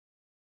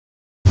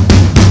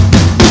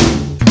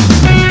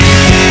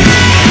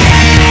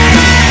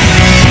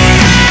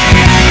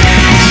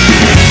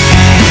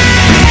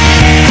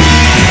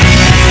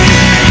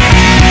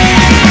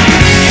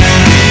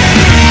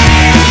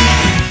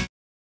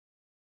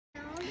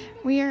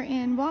We are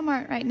in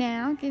Walmart right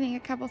now, getting a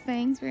couple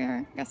things.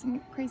 Got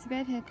some crazy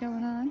bedhead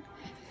going on.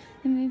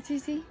 And then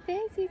Susie. Hey,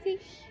 Susie.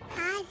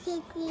 Hi,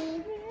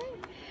 Susie.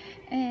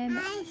 And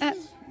Hi,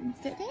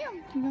 sit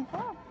down. You're gonna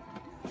fall.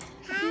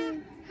 Hi.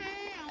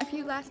 A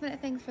few last minute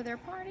things for their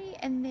party,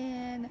 and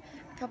then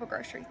a couple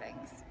grocery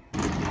things.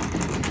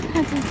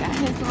 Hudson's got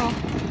his little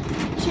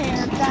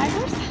chair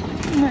divers.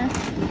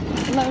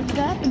 We're loaded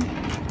up and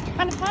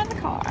trying to find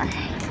the car.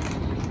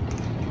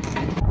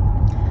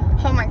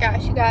 Oh my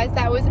gosh, you guys,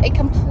 that was a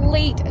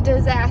complete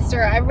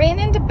disaster. I ran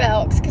into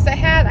Belk's because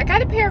I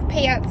got a pair of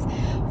pants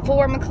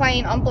for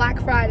McLean on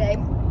Black Friday,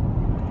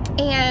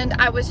 and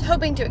I was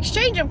hoping to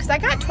exchange them because I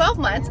got 12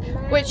 months,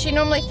 which she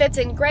normally fits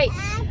in great.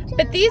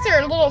 But these are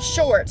a little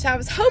short, so I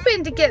was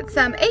hoping to get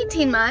some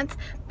 18 months,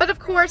 but of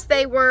course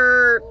they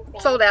were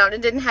sold out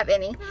and didn't have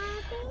any.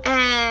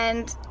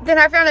 And then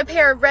I found a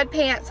pair of red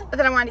pants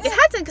that I wanted to get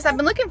Hudson because I've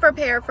been looking for a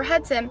pair for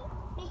Hudson.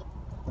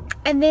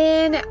 And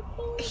then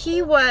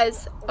he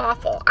was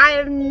awful. I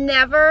have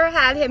never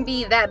had him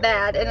be that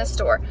bad in a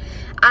store.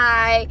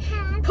 I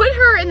put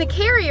her in the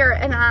carrier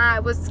and I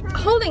was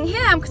holding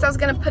him because I was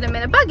going to put him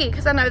in a buggy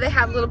because I know they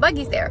have little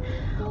buggies there.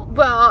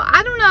 Well,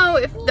 I don't know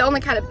if the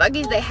only kind of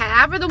buggies they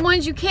have are the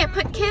ones you can't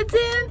put kids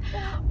in,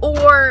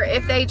 or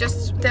if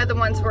they're the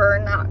ones were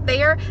not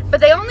there.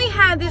 But they only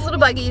had these little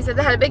buggies that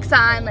had a big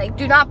sign like,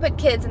 do not put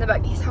kids in the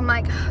buggies. I'm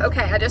like,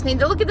 okay, I just need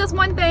to look at this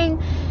one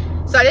thing.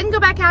 So I didn't go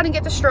back out and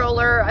get the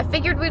stroller. I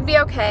figured we'd be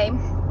okay,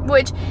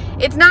 which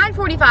it's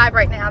 9:45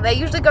 right now. They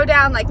usually go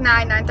down like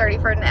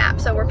 9:30 for a nap.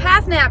 So we're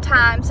past nap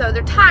time, so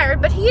they're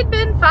tired, but he had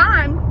been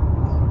fine.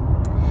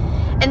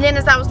 And then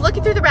as I was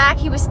looking through the rack,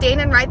 he was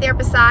standing right there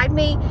beside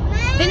me.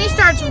 Then he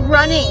starts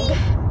running,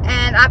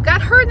 and I've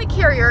got her in the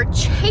carrier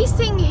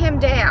chasing him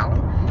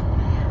down.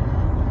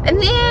 And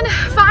then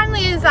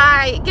finally, as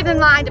I get in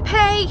line to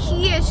pay,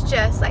 he is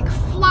just like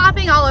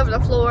flopping all over the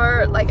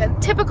floor like a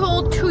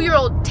typical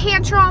 2-year-old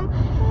tantrum.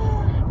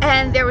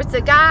 And there was a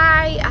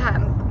guy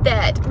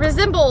that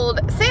resembled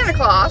Santa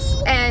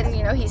Claus, and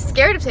you know, he's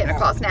scared of Santa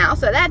Claus now,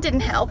 so that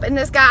didn't help. And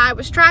this guy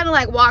was trying to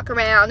like walk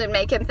around and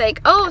make him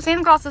think, oh,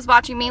 Santa Claus is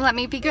watching me, let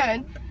me be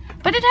good.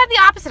 But it had the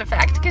opposite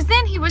effect, because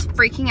then he was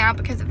freaking out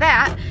because of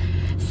that.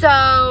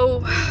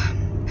 So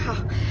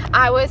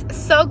I was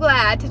so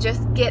glad to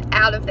just get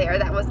out of there.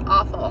 That was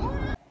awful.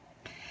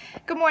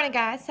 Good morning,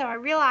 guys. So I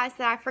realized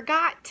that I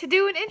forgot to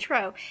do an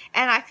intro,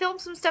 and I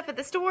filmed some stuff at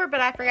the store, but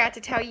I forgot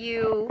to tell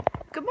you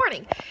good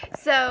morning.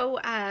 So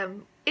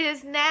it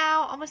is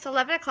now almost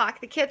 11 o'clock.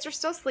 The kids are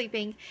still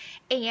sleeping,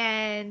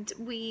 and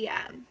we,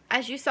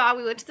 as you saw,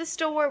 we went to the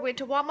store, went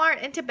to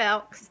Walmart and to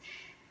Belk's.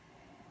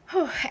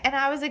 And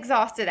I was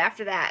exhausted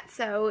after that.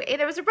 So, and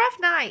it was a rough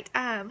night.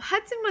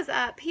 Hudson was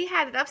up. He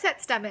had an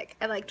upset stomach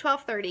at like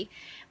 12:30,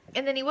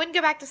 and then he wouldn't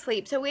go back to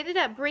sleep. So we ended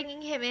up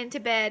bringing him into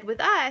bed with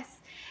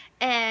us,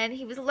 and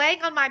he was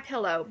laying on my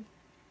pillow.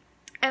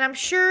 And I'm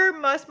sure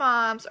most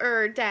moms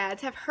or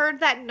dads have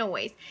heard that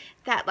noise,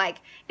 that like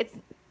it's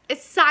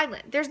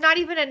silent. There's not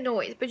even a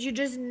noise, but you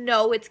just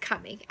know it's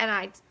coming. And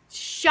I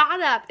shot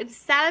up and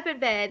sat up in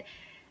bed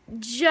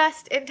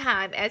just in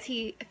time as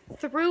he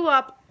threw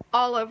up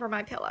all over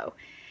my pillow.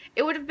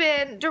 It would have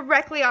been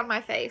directly on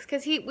my face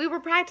because we were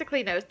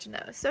practically nose to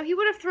nose. So he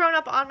would have thrown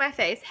up on my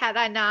face had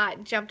I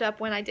not jumped up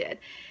when I did.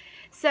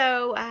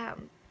 So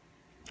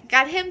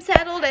got him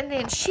settled, and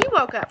then she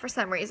woke up for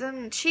some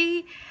reason.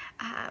 She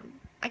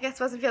I guess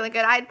wasn't feeling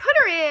good. I had put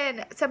her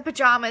in some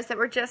pajamas that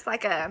were just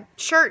like a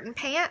shirt and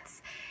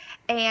pants,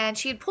 and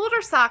she had pulled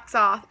her socks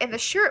off, and the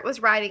shirt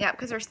was riding up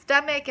because her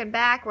stomach and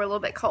back were a little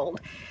bit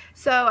cold.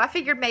 So I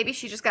figured maybe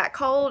she just got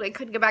cold and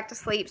couldn't go back to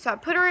sleep. So I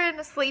put her in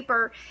a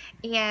sleeper,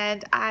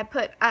 and I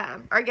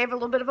gave her a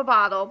little bit of a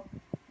bottle,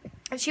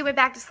 and she went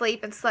back to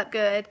sleep and slept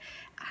good.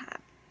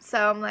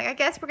 So I'm like, I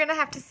guess we're going to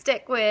have to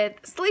stick with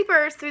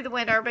sleepers through the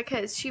winter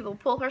because she will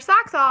pull her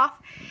socks off,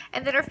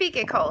 and then her feet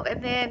get cold.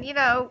 And then, you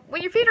know,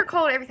 when your feet are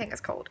cold, everything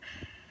is cold.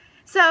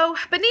 So,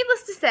 but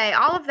needless to say,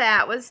 all of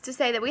that was to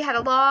say that we had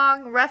a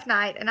long, rough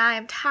night, and I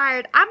am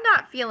tired. I'm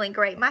not feeling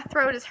great. My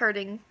throat is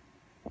hurting.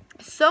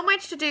 So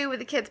much to do with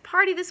the kids'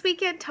 party this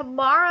weekend.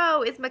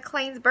 Tomorrow is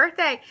McLean's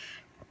birthday.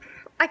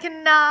 I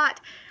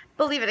cannot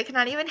believe it. I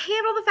cannot even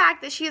handle the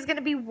fact that she is going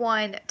to be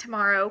 1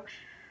 tomorrow.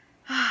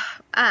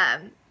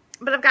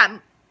 But I've got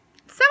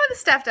some of the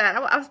stuff done.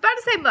 I was about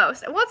to say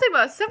most. I won't say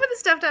most. Some of the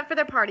stuff done for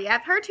their party. I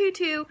have her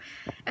tutu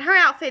and her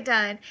outfit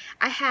done.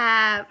 I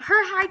have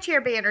her high chair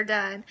banner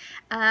done.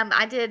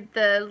 I did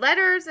the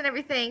letters and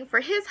everything for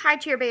his high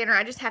chair banner.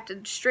 I just have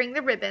to string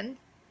the ribbon.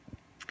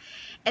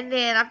 And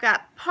then I've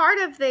got part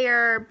of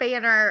their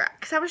banner,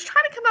 because I was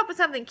trying to come up with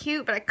something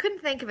cute, but I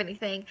couldn't think of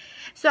anything.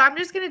 So I'm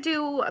just going to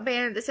do a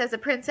banner that says a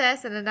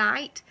princess and a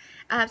knight.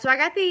 So I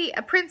got the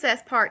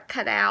princess part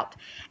cut out,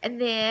 and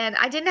then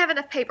I didn't have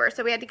enough paper,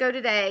 so we had to go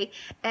today,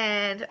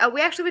 and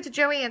we actually went to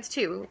Joann's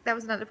too. That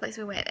was another place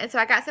we went, and so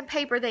I got some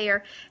paper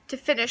there to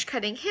finish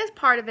cutting his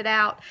part of it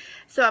out.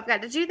 So I've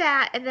got to do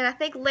that, and then I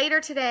think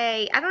later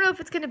today, I don't know if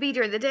it's going to be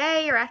during the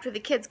day or after the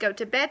kids go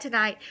to bed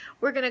tonight,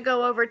 we're going to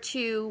go over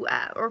to,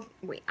 or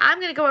I'm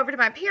going to go over to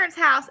my parents'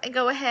 house and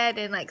go ahead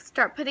and like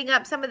start putting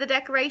up some of the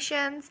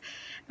decorations,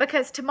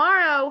 because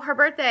tomorrow, her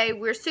birthday,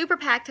 we're super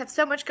packed, have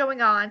so much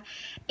going on.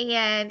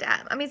 And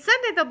I mean,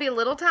 Sunday there'll be a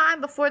little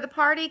time before the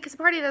party, because the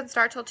party doesn't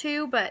start till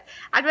 2, but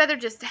I'd rather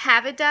just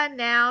have it done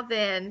now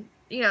than,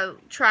 you know,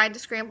 trying to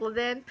scramble it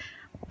in.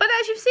 But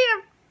as you've seen,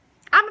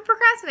 I'm a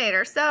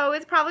procrastinator, so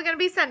it's probably going to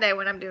be Sunday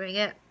when I'm doing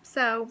it.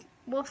 So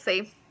we'll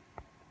see.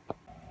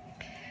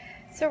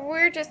 So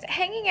we're just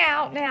hanging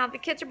out now. The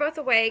kids are both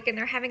awake and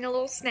they're having a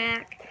little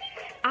snack.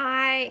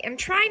 I am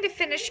trying to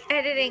finish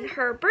editing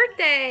her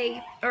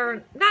birthday,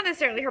 or not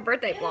necessarily her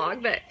birthday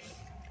vlog, but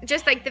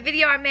just like the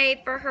video I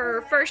made for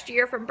her first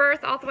year from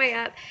birth all the way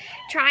up.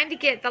 Trying to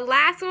get the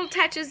last little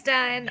touches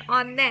done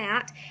on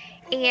that.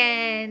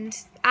 And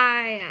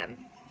I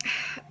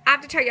have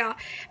to tell y'all,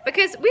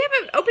 because we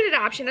have an open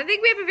adoption. I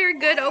think we have a very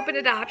good open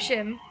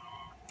adoption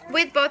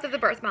with both of the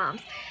birth moms.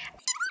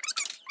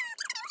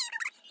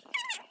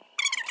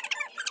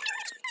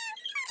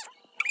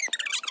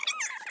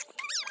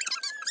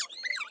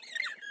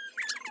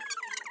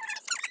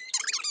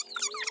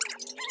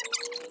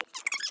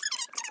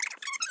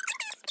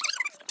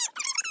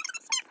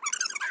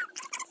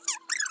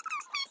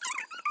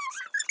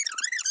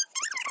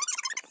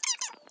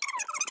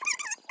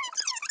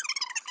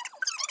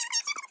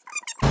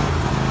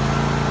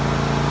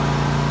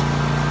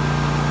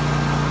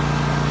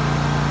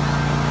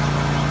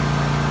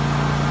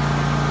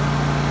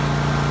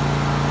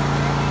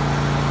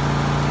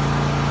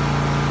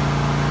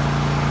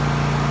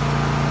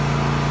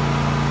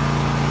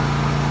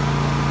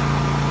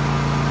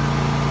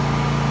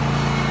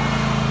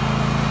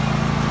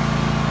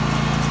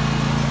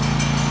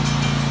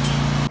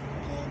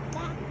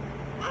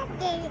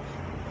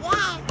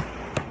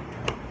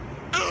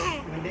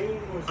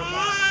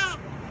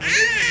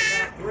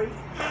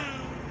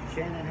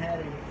 Shannon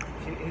had him,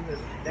 he was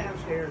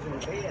downstairs in the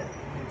bed,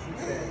 and she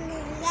said,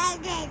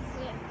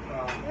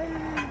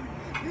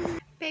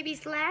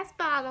 Baby's last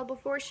bottle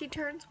before she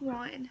turns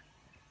 1.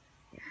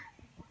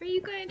 Are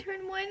you going to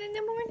turn 1 in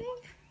the morning?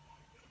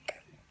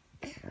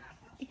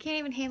 I can't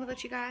even handle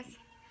it, you guys.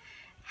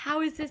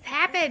 How has this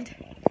happened?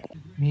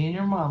 Me and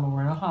your mama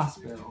were in a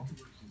hospital.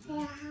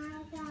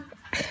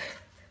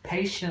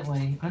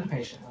 Patiently,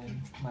 impatiently,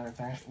 matter of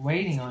fact,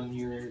 waiting on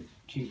your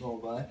cute little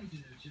butt.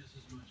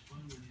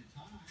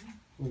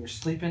 We were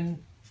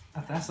sleeping.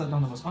 I slept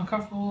on the most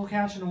uncomfortable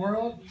couch in the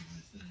world.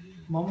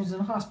 Mom was in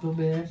a hospital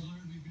bed.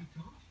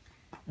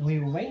 And we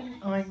were waiting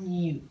on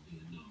you.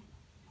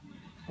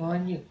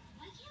 On you.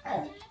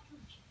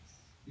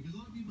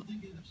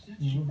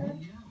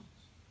 Mm-hmm.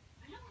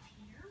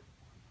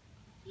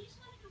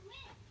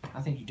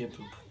 I think you did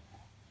poop.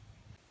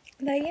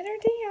 Laying her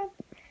down.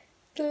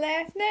 The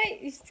last night,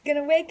 she's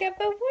gonna wake up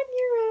a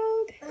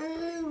 1-year-old.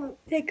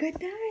 Say good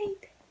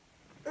night.